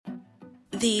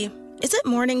The "is it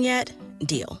morning yet?"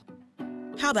 deal.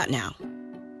 How about now?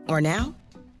 Or now?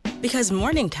 Because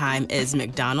morning time is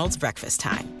McDonald's breakfast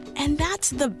time. And that's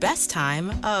the best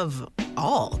time of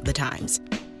all the times.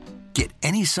 Get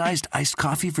any sized iced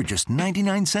coffee for just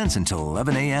 99 cents until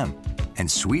 11 a.m. And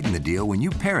sweeten the deal when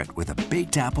you pair it with a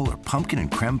baked apple or pumpkin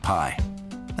and creme pie.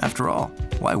 After all,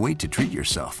 why wait to treat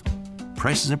yourself?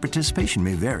 Prices and participation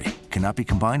may vary. Cannot be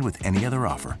combined with any other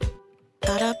offer.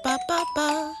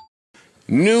 Ba-da-ba-ba-ba.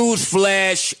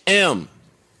 Newsflash M.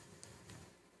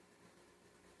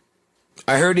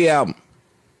 I heard the album.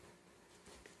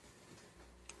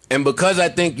 And because I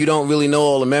think you don't really know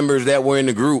all the members that were in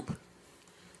the group,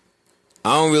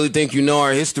 I don't really think you know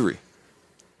our history.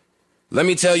 Let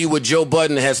me tell you what Joe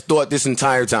Budden has thought this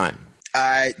entire time. All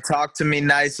right, talk to me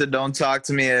nicer. Don't talk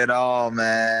to me at all,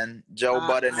 man. Joe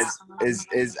Budden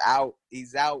is out.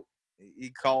 He's out. He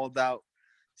called out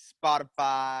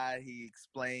Spotify. He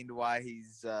explained why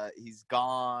he's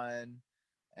gone.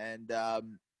 And I'll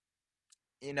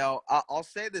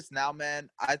say this now, man.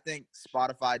 I think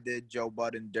Spotify did Joe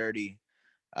Budden dirty,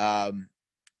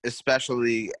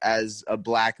 especially as a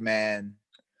black man,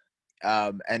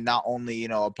 and not only a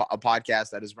podcast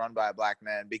that is run by a black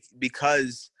man,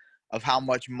 because of how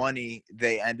much money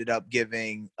they ended up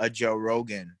giving a Joe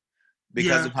Rogan,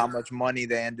 because of how much money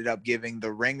they ended up giving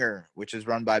The Ringer, which is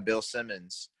run by Bill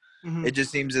Simmons. Mm-hmm. It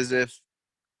just seems as if,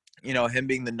 him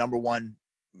being the number one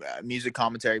music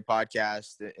commentary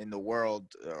podcast in the world,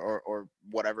 or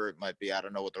whatever it might be. I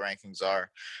don't know what the rankings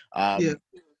are.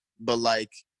 But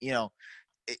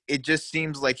it just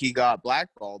seems like he got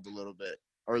blackballed a little bit,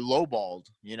 or lowballed,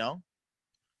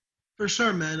 For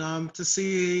sure, man. To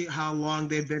see how long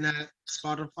they've been at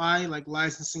Spotify, like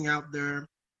licensing out their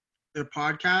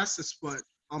podcast, it's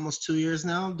almost 2 years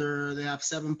now. They have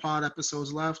 7 pod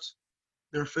episodes left.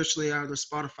 They're officially out of their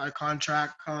Spotify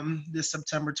contract come this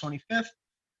September 25th.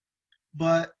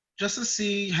 But just to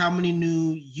see how many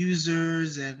new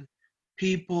users and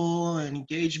people and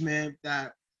engagement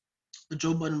that the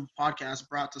Joe Budden podcast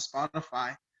brought to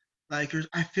Spotify,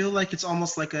 I feel like it's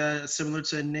almost like similar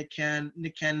to Nick Cannon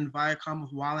Viacom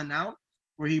with Wild 'N Out,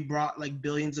 where he brought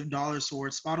billions of dollars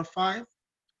towards Spotify.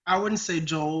 I wouldn't say the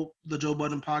Joe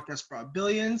Budden podcast brought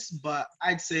billions, but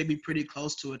I'd say it'd be pretty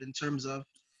close to it in terms of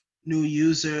new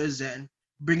users and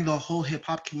bring the whole hip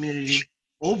hop community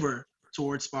over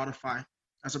towards Spotify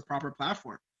as a proper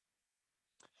platform.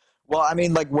 Well, I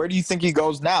mean, where do you think he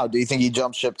goes now? Do you think he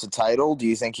jumps ship to Tidal? Do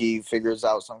you think he figures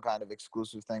out some kind of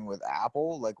exclusive thing with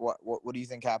Apple? What do you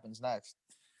think happens next?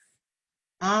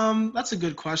 That's a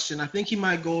good question. I think he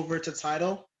might go over to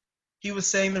Tidal. He was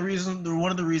saying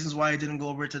one of the reasons why he didn't go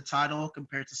over to Tidal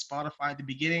compared to Spotify at the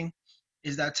beginning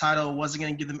is that Tidal wasn't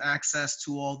going to give them access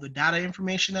to all the data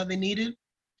information that they needed.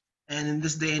 And in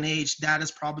this day and age, data is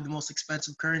probably the most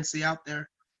expensive currency out there.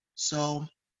 So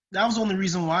that was the only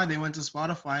reason why they went to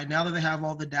Spotify. Now that they have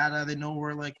all the data, they know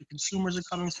where the consumers are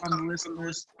coming from, the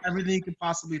listeners, everything you could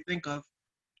possibly think of.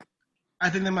 I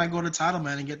think they might go to Tidal,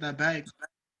 man, and get that bag.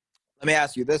 Let me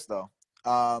ask you this though.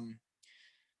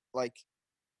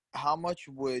 How much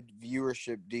would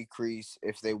viewership decrease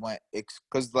if they went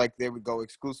because they would go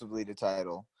exclusively to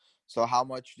Tidal? So how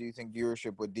much do you think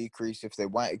viewership would decrease if they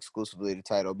went exclusively to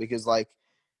Tidal? Because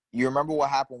you remember what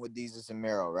happened with Deezus and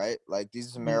Mero, right?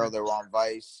 Deezus and Mero, they were on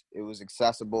Vice. It was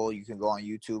accessible. You can go on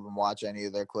YouTube and watch any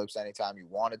of their clips anytime you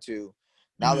wanted to.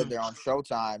 Now that they're on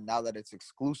Showtime, now that it's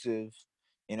exclusive,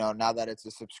 now that it's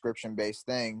a subscription-based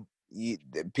thing,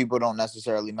 people don't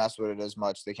necessarily mess with it as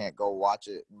much. They can't go watch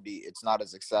it it's not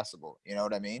as accessible. You know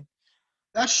what I mean?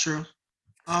 That's true.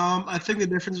 I think the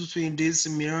difference between Deezus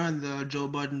and Mero and the Joe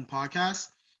Budden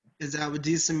podcast is that with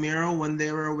Deezus and Mero, when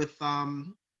they were with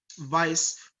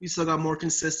Vice, we still got more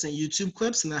consistent YouTube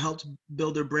clips, and that helped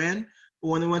build their brand. But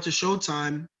when they went to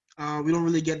Showtime, we don't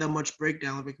really get that much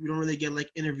breakdown. We don't really get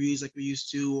interviews like we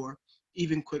used to, or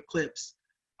even quick clips.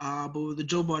 But with the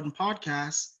Joe Budden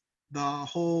podcast, the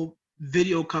whole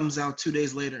video comes out 2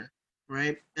 days later,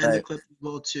 right? And the clip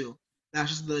will too.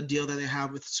 That's just the deal that they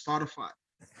have with Spotify.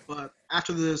 But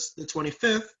after the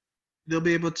 25th, they'll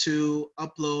be able to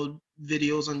upload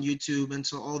videos on YouTube and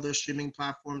to all their streaming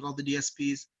platforms, all the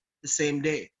DSPs, the same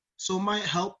day. So it might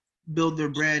help build their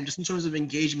brand just in terms of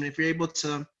engagement. If you're able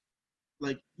to,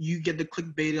 you get the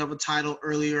clickbait of a title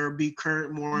earlier, be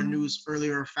current more on news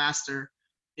earlier or faster,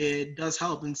 it does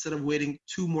help instead of waiting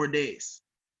 2 more days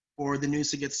for the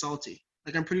news to get salty.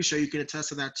 I'm pretty sure you can attest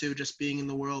to that too, just being in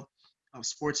the world of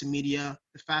sports and media.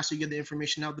 The faster you get the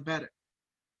information out, the better.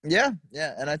 Yeah.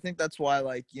 And I think that's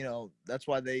why, that's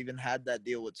why they even had that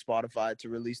deal with Spotify to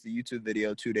release the YouTube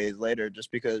video 2 days later,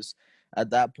 just because at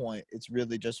that point, it's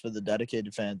really just for the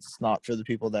dedicated fans. It's not for the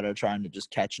people that are trying to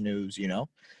just catch news, you know?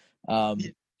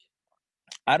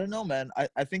 I don't know, man.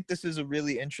 I think this is a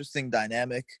really interesting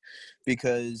dynamic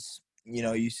because, you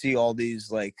know, you see all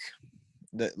these, like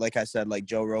I said, like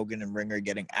Joe Rogan and Ringer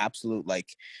getting absolute,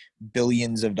 like,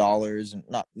 billions of dollars and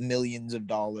not millions of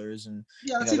dollars. And,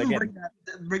 Yeah, you let's know, they're even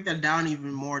getting break that down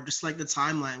even more. Just like the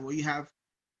timeline where you have,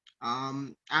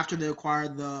 after they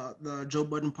acquired the Joe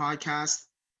Budden podcast,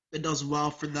 it does well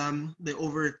for them. They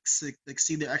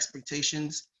exceed their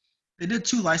expectations. They did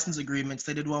 2 license agreements.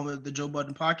 They did one with the Joe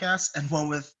Budden podcast and one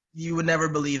with, you would never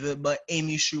believe it, but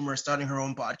Amy Schumer starting her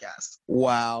own podcast.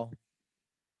 wow.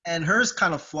 And hers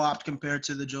kind of flopped compared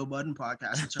to the Joe Budden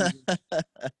podcast in terms of,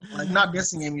 like, not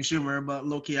dissing Amy Schumer, but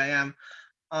low-key I am.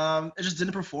 It just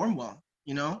didn't perform well,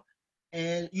 you know?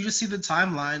 And you just see the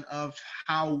timeline of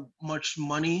how much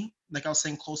money, like I was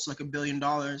saying, close to like $1 billion,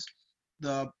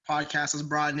 the podcast has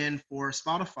brought in for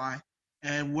Spotify.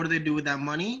 And what do they do with that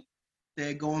money?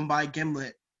 They go and buy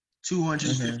Gimlet,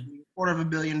 $250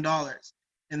 million,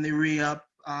 and they re-up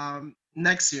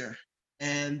next year.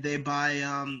 And they buy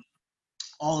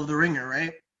all of the Ringer,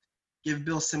 right? Give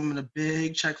Bill Simmons a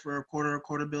big check for a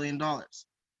quarter billion dollars.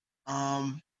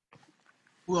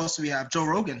 Who else do we have? Joe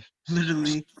Rogan,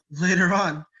 literally later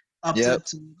on, up to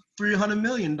 $300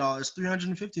 million,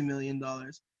 $350 million.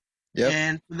 Yep.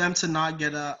 And for them to not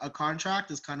get a contract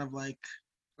is kind of like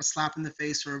a slap in the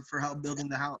face for help building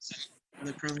the house.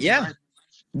 Yeah.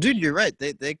 Dude, you're right.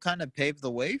 They kind of paved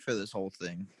the way for this whole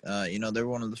thing. You know, they're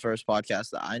one of the first podcasts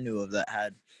that I knew of that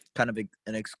had kind of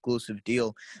an exclusive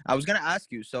deal. I was going to ask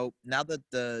you, so now that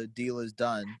the deal is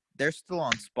done, they're still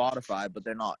on Spotify, but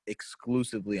they're not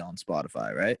exclusively on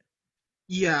Spotify, right?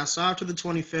 Yeah, so after the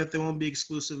 25th, they won't be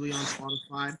exclusively on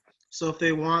Spotify. So if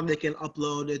they want, they can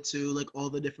upload it to like all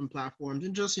the different platforms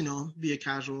and just, you know, be a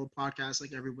casual podcast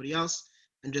like everybody else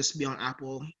and just be on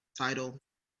Apple, Tidal,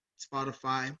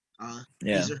 Spotify,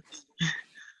 Deezer,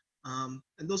 and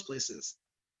those places.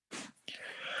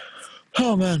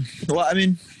 Oh man. Well, I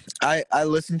mean, I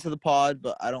listen to the pod,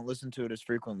 but I don't listen to it as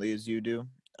frequently as you do.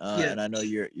 And I know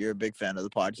you're a big fan of the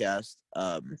podcast.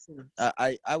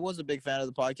 I was a big fan of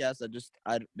the podcast.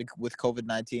 With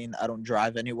COVID-19, I don't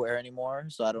drive anywhere anymore,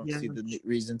 so I don't see the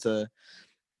reason to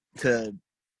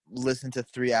listen to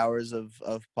 3 hours of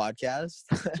podcast.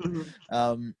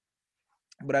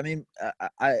 But I mean,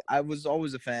 I was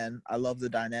always a fan. I love the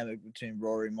dynamic between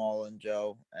Rory, Mal, and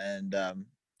Joe, and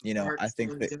you know, I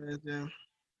think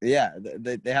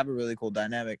they have a really cool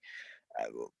dynamic.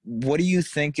 What do you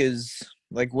think is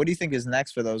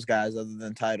next for those guys other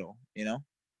than Tidal, you know?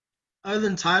 Other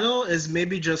than Tidal is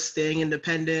maybe just staying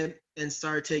independent and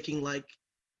start taking like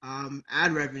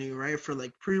ad revenue, right? For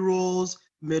like pre-rolls,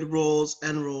 mid-rolls,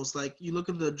 end rolls. Like you look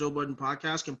at the Joe Budden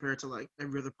podcast compared to like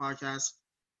every other podcast,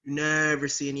 you never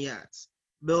see any ads.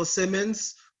 Bill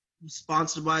Simmons,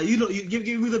 sponsored by, you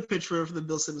give me the pitch for the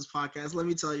Bill Simmons podcast. Let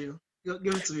me tell you.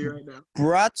 Give it to me right now.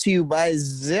 Brought to you by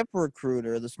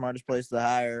ZipRecruiter, the smartest place to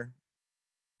hire.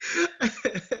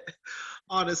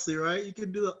 Honestly, right? You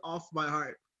can do it off by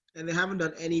heart. And they haven't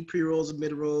done any pre-rolls,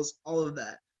 mid-rolls, all of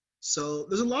that. So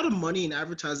there's a lot of money in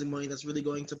advertising money that's really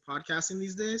going to podcasting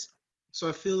these days. So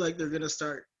I feel like they're going to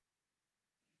start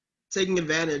taking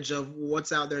advantage of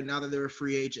what's out there now that they're a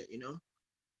free agent, you know?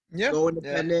 Yeah. Go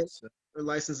independent or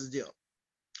license a deal.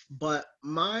 But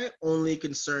my only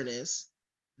concern is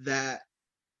that,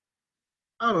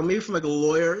 I don't know, maybe from like a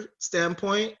lawyer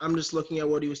standpoint, I'm just looking at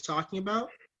what he was talking about.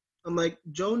 I'm like,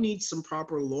 Joe needs some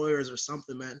proper lawyers or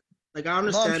something, man. Like, I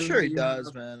understand. No, I'm sure he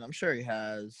does, man. I'm sure he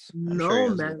has.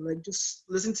 Man. Like, just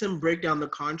listen to him break down the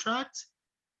contract.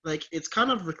 Like, it's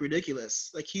kind of like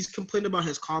ridiculous. Like, he's complained about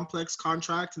his complex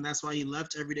contract, and that's why he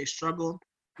left Everyday Struggle,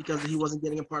 because he wasn't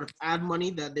getting a part of ad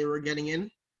money that they were getting in.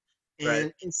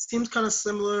 And it seems kind of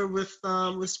similar with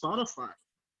Spotify.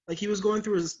 Like, he was going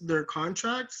through their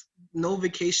contracts, no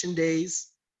vacation days.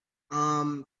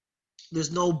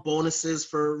 There's no bonuses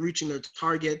for reaching their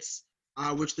targets,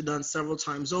 which they've done several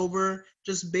times over.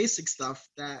 Just basic stuff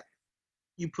that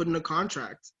you put in a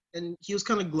contract. And he was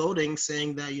kind of gloating,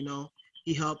 saying that, you know,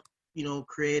 he helped, you know,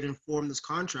 create and form this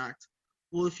contract.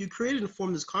 Well, if you created and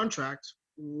formed this contract,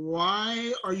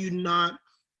 why are you not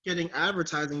getting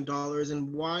advertising dollars,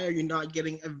 and why are you not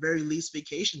getting at very least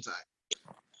vacation time?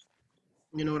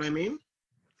 You know what I mean?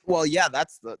 Well, yeah,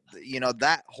 that's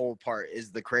that whole part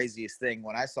is the craziest thing.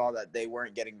 When I saw that they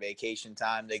weren't getting vacation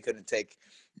time, they couldn't take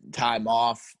time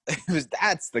off.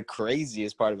 That's the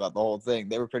craziest part about the whole thing.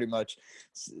 They were pretty much,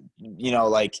 you know,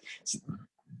 like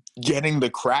getting the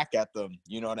crack at them,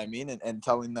 you know what I mean? And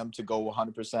telling them to go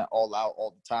 100% all out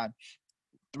all the time,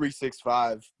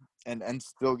 365, and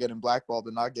still getting blackballed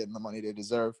and not getting the money they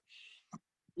deserve.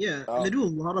 Yeah, and they do a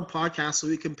lot of podcasts a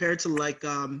week compared to like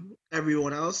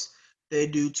everyone else. They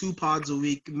do 2 pods a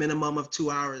week, minimum of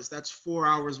 2 hours. That's 4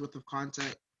 hours worth of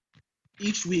content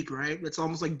each week, right? It's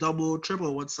almost like double,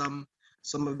 triple what some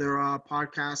of their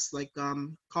podcasts like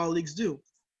colleagues do.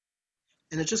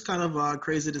 And it's just kind of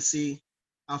crazy to see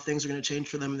how things are going to change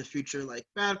for them in the future, like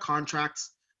bad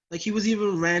contracts. Like he was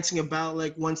even ranting about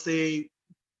like once they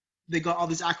got all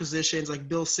these acquisitions like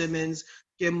Bill Simmons,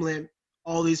 Gimlet,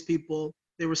 all these people,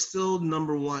 they were still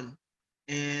number one.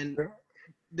 And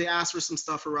they asked for some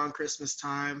stuff around Christmas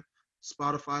time.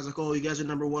 Spotify's like, oh, you guys are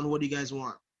number one. What do you guys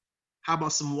want? How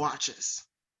about some watches?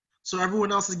 So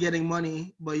everyone else is getting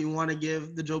money, but you want to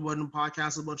give the Joe Budden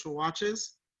podcast a bunch of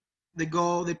watches? They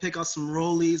go, they pick out some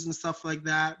rollies and stuff like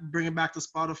that, bring it back to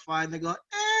Spotify, and they go,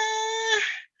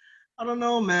 I don't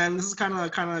know, man. This is kind of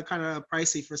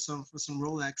pricey for some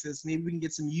Rolexes. Maybe we can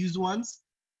get some used ones,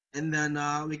 and then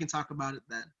we can talk about it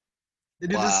then. They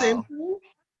do the same thing,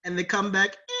 and they come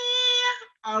back.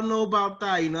 I don't know about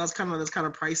that. You know, that's kind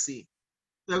of pricey.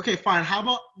 Okay, fine. How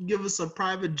about give us a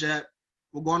private jet?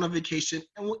 We'll go on a vacation,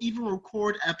 and we'll even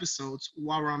record episodes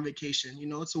while we're on vacation. You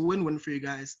know, it's a win-win for you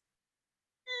guys.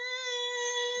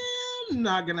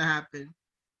 Not gonna happen.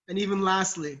 And even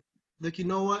lastly, like, you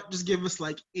know what? Just give us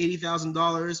like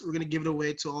 $80,000. We're gonna give it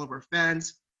away to all of our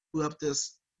fans who helped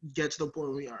us get to the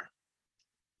point we are.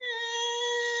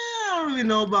 I don't really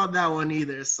know about that one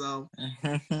either. So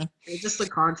it's just the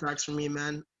contracts for me,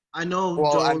 man. I know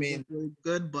Joel is really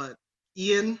good, but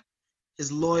Ian, his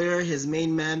lawyer, his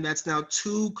main man, that's now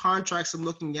 2 contracts I'm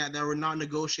looking at that were not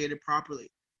negotiated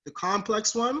properly. The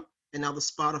Complex one and now the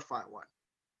Spotify one.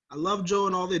 I love Joe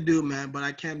and all they do, man, but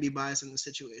I can't be biased in the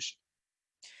situation.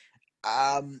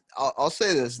 I'll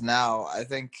say this now. I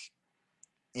think,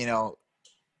 you know,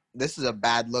 this is a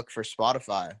bad look for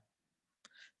Spotify.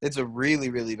 It's a really,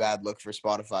 really bad look for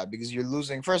Spotify because you're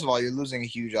losing. First of all, you're losing a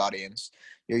huge audience.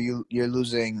 You're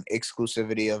losing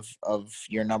exclusivity of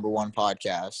your number one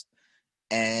podcast.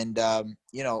 And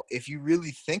you know, if you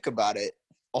really think about it,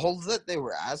 all that they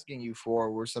were asking you for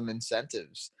were some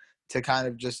incentives to kind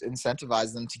of just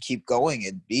incentivize them to keep going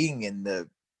and being in the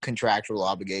contractual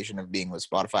obligation of being with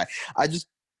Spotify.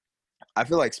 I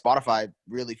feel like Spotify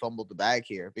really fumbled the bag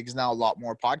here because now a lot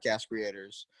more podcast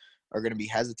creators are going to be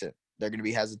hesitant. They're going to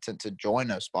be hesitant to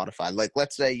join a Spotify. Like,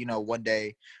 let's say, you know, one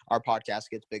day our podcast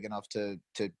gets big enough to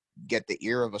get the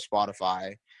ear of a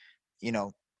Spotify. You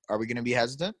know, are we going to be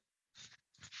hesitant?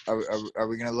 Are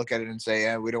we going to look at it and say,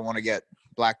 yeah, we don't want to get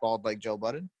blackballed like Joe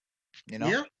Budden? You know?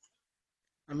 Yeah.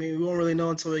 I mean, we won't really know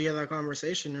until we get that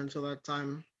conversation, until that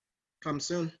time comes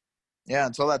soon. Yeah,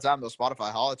 until that time, though,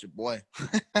 Spotify, holla at your boy.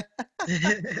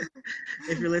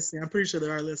 If you're listening, I'm pretty sure they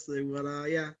are listening. But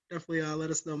yeah, definitely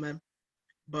let us know, man.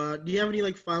 But do you have any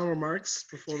like final remarks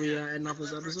before we end off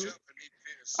this episode?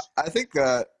 I think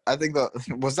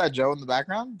was that Joe in the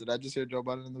background? Did I just hear Joe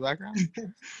Budden in the background?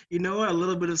 You know what? A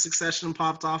little bit of Succession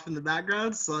popped off in the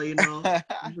background, so you know,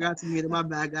 I forgot to mute it. My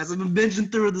bad, guys. I've been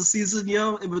binging through the season,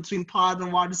 yo, in between pod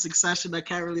and watching Succession. I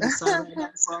can't really decide right now,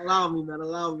 so allow me, man.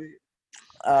 Allow me.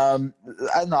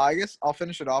 I guess I'll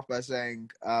finish it off by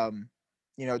saying,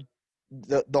 you know,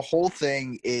 the whole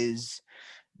thing is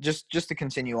just to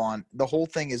continue on. The whole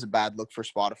thing is a bad look for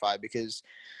Spotify because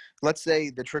let's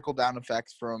say the trickle down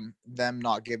effect from them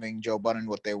not giving Joe Budden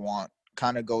what they want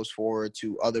kind of goes forward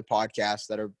to other podcasts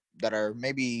that are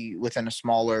maybe within a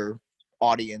smaller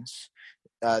audience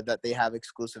that they have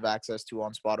exclusive access to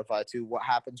on Spotify too. What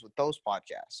happens with those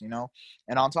podcasts, you know?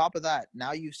 And on top of that,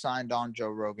 now you've signed on Joe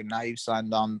Rogan, now you've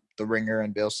signed on The Ringer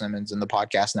and Bill Simmons and the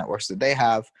podcast networks that they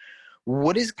have.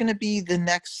 What is going to be the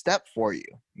next step for you?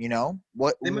 You know,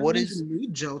 they might even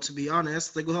need Joe, to be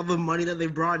honest. Like with all the money that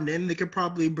they've brought in, they could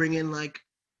probably bring in like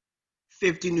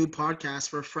 50 new podcasts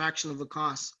for a fraction of the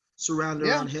cost surrounded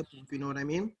around hip hop. You know what I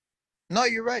mean? No,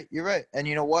 you're right. You're right. And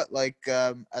you know what? Like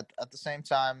at the same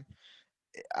time,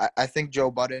 I think Joe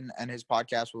Budden and his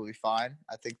podcast will be fine.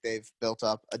 I think they've built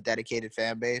up a dedicated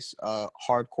fan base, a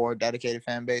hardcore dedicated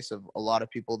fan base of a lot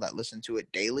of people that listen to it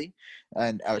daily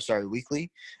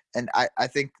weekly. And I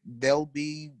think they'll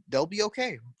be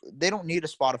okay. They don't need a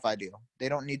Spotify deal. They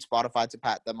don't need Spotify to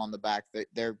pat them on the back.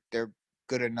 They're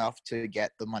good enough to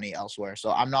get the money elsewhere.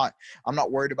 So I'm not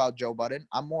worried about Joe Budden.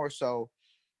 I'm more so,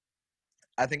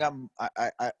 I think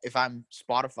if I'm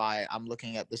Spotify, I'm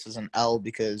looking at this as an L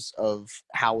because of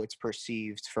how it's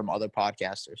perceived from other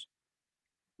podcasters.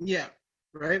 Yeah,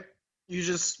 right. You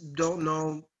just don't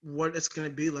know what it's going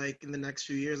to be like in the next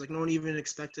few years. Like no one even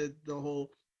expected the whole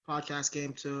podcast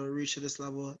game to reach to this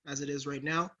level as it is right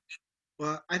now.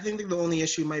 But I think the only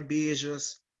issue might be is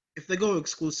just if they go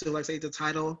exclusive, like say the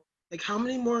title, like how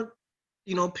many more,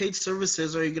 paid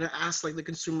services are you gonna ask like the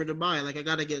consumer to buy? Like I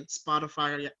gotta get Spotify,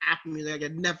 I gotta get Apple Music, I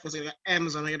gotta get Netflix, I gotta get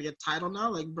Amazon, I gotta get title now.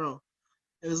 Like bro,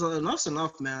 it was enough's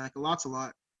enough, man. Like a lot's a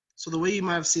lot. So the way you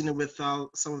might have seen it with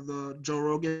some of the Joe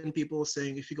Rogan people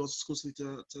saying if he goes exclusively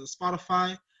to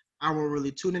Spotify, I won't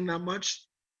really tune in that much.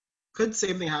 Could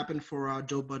same thing happen for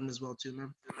Joe Budden as well too,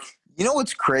 man. You know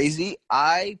what's crazy?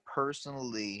 I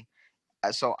personally,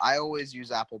 so I always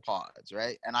use Apple Pods,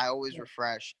 right? And I always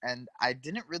refresh. And I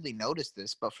didn't really notice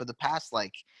this, but for the past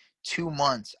like 2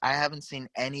 months, I haven't seen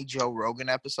any Joe Rogan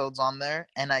episodes on there.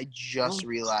 And I just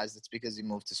realized it's because he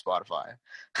moved to Spotify.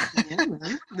 Yeah,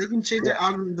 man. They can change the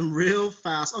algorithm real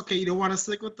fast. Okay, you don't want to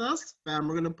stick with us? Fam,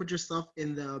 we're going to put your stuff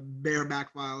in the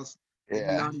bareback files.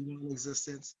 Not even in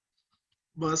existence.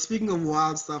 But speaking of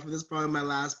wild stuff, this is probably my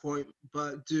last point.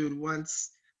 But dude,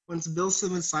 once Bill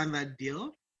Simmons signed that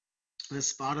deal with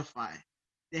Spotify,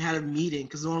 they had a meeting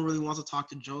because no one really wants to talk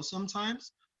to Joe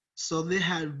sometimes. So they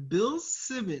had Bill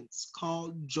Simmons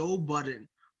call Joe Budden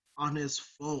on his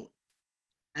phone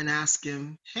and ask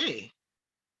him, hey,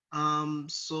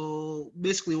 so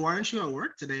basically, why aren't you at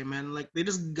work today, man? Like they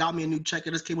just got me a new check.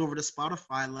 I just came over to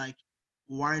Spotify. Like,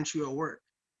 why aren't you at work?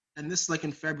 And this is like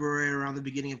in February, around the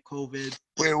beginning of COVID.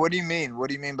 Wait, what do you mean? What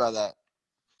do you mean by that?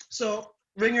 So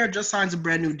Ringer just signs a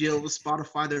brand new deal with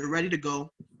Spotify. They're ready to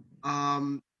go.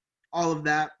 All of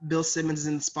that. Bill Simmons is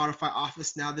in the Spotify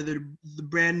office now. They're the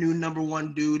brand new number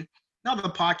one dude. Not the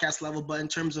podcast level, but in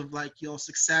terms of like,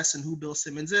 success and who Bill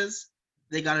Simmons is,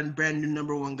 they got a brand new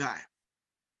number one guy.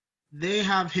 They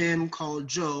have him call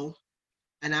Joe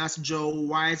and ask Joe,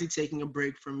 why is he taking a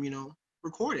break from,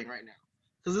 recording right now?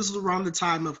 Because this was around the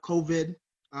time of COVID.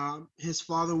 His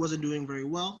father wasn't doing very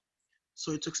well,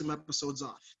 so he took some episodes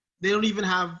off. They don't even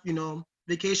have,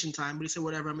 vacation time, but he said,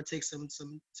 whatever, I'm going to take some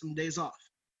days off.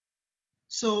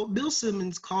 So Bill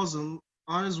Simmons calls him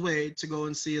on his way to go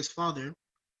and see his father.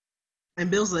 And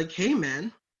Bill's like, hey,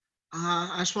 man,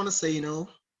 I just want to say,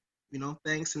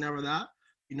 thanks and ever that.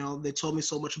 They told me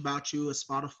so much about you at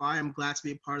Spotify. I'm glad to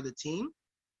be a part of the team.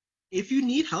 If you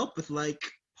need help with like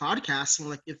podcasting,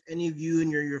 like if any of you and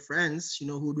your friends,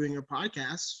 who are doing your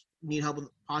podcasts need help with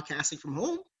podcasting from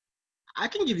home, I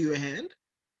can give you a hand.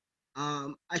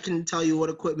 I can tell you what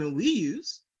equipment we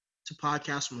use to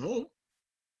podcast from home.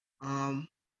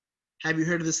 Have you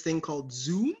heard of this thing called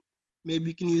Zoom? Maybe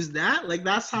you can use that. Like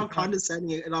that's how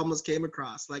condescending it almost came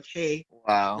across. Like, hey,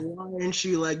 why aren't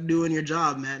you like doing your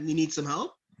job, man? You need some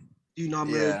help? Do you not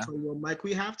really tell you what mic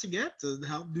we have to get to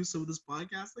help do some of this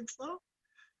podcasting stuff?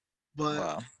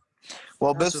 But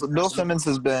well, Bill Simmons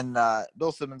has been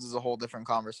Bill Simmons is a whole different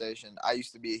conversation. I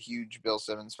used to be a huge Bill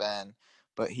Simmons fan,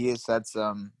 but he has said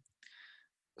some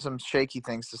shaky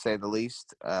things to say the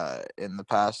least in the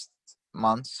past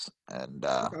months, and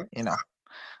that's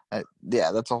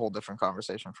a whole different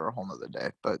conversation for a whole nother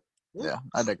day. But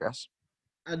I digress.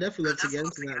 I definitely love to get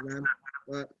into that, man.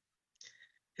 But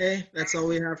hey, that's all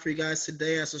we have for you guys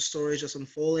today as the story is just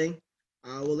unfolding.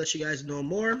 We'll let you guys know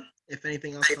more if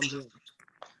anything else comes along.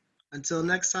 Until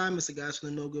next time, it's the guys from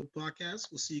the No Good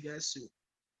Podcast. We'll see you guys soon.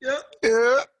 Yeah.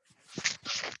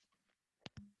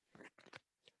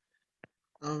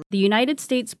 The United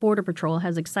States Border Patrol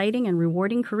has exciting and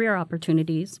rewarding career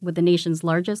opportunities with the nation's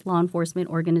largest law enforcement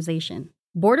organization.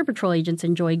 Border Patrol agents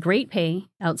enjoy great pay,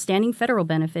 outstanding federal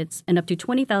benefits, and up to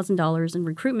 $20,000 in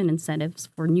recruitment incentives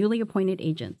for newly appointed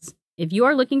agents. If you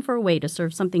are looking for a way to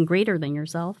serve something greater than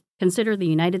yourself, consider the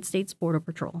United States Border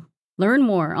Patrol. Learn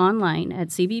more online at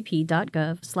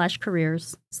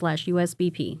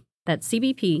cbp.gov/careers/USBP. That's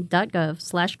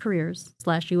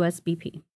cbp.gov/careers/USBP.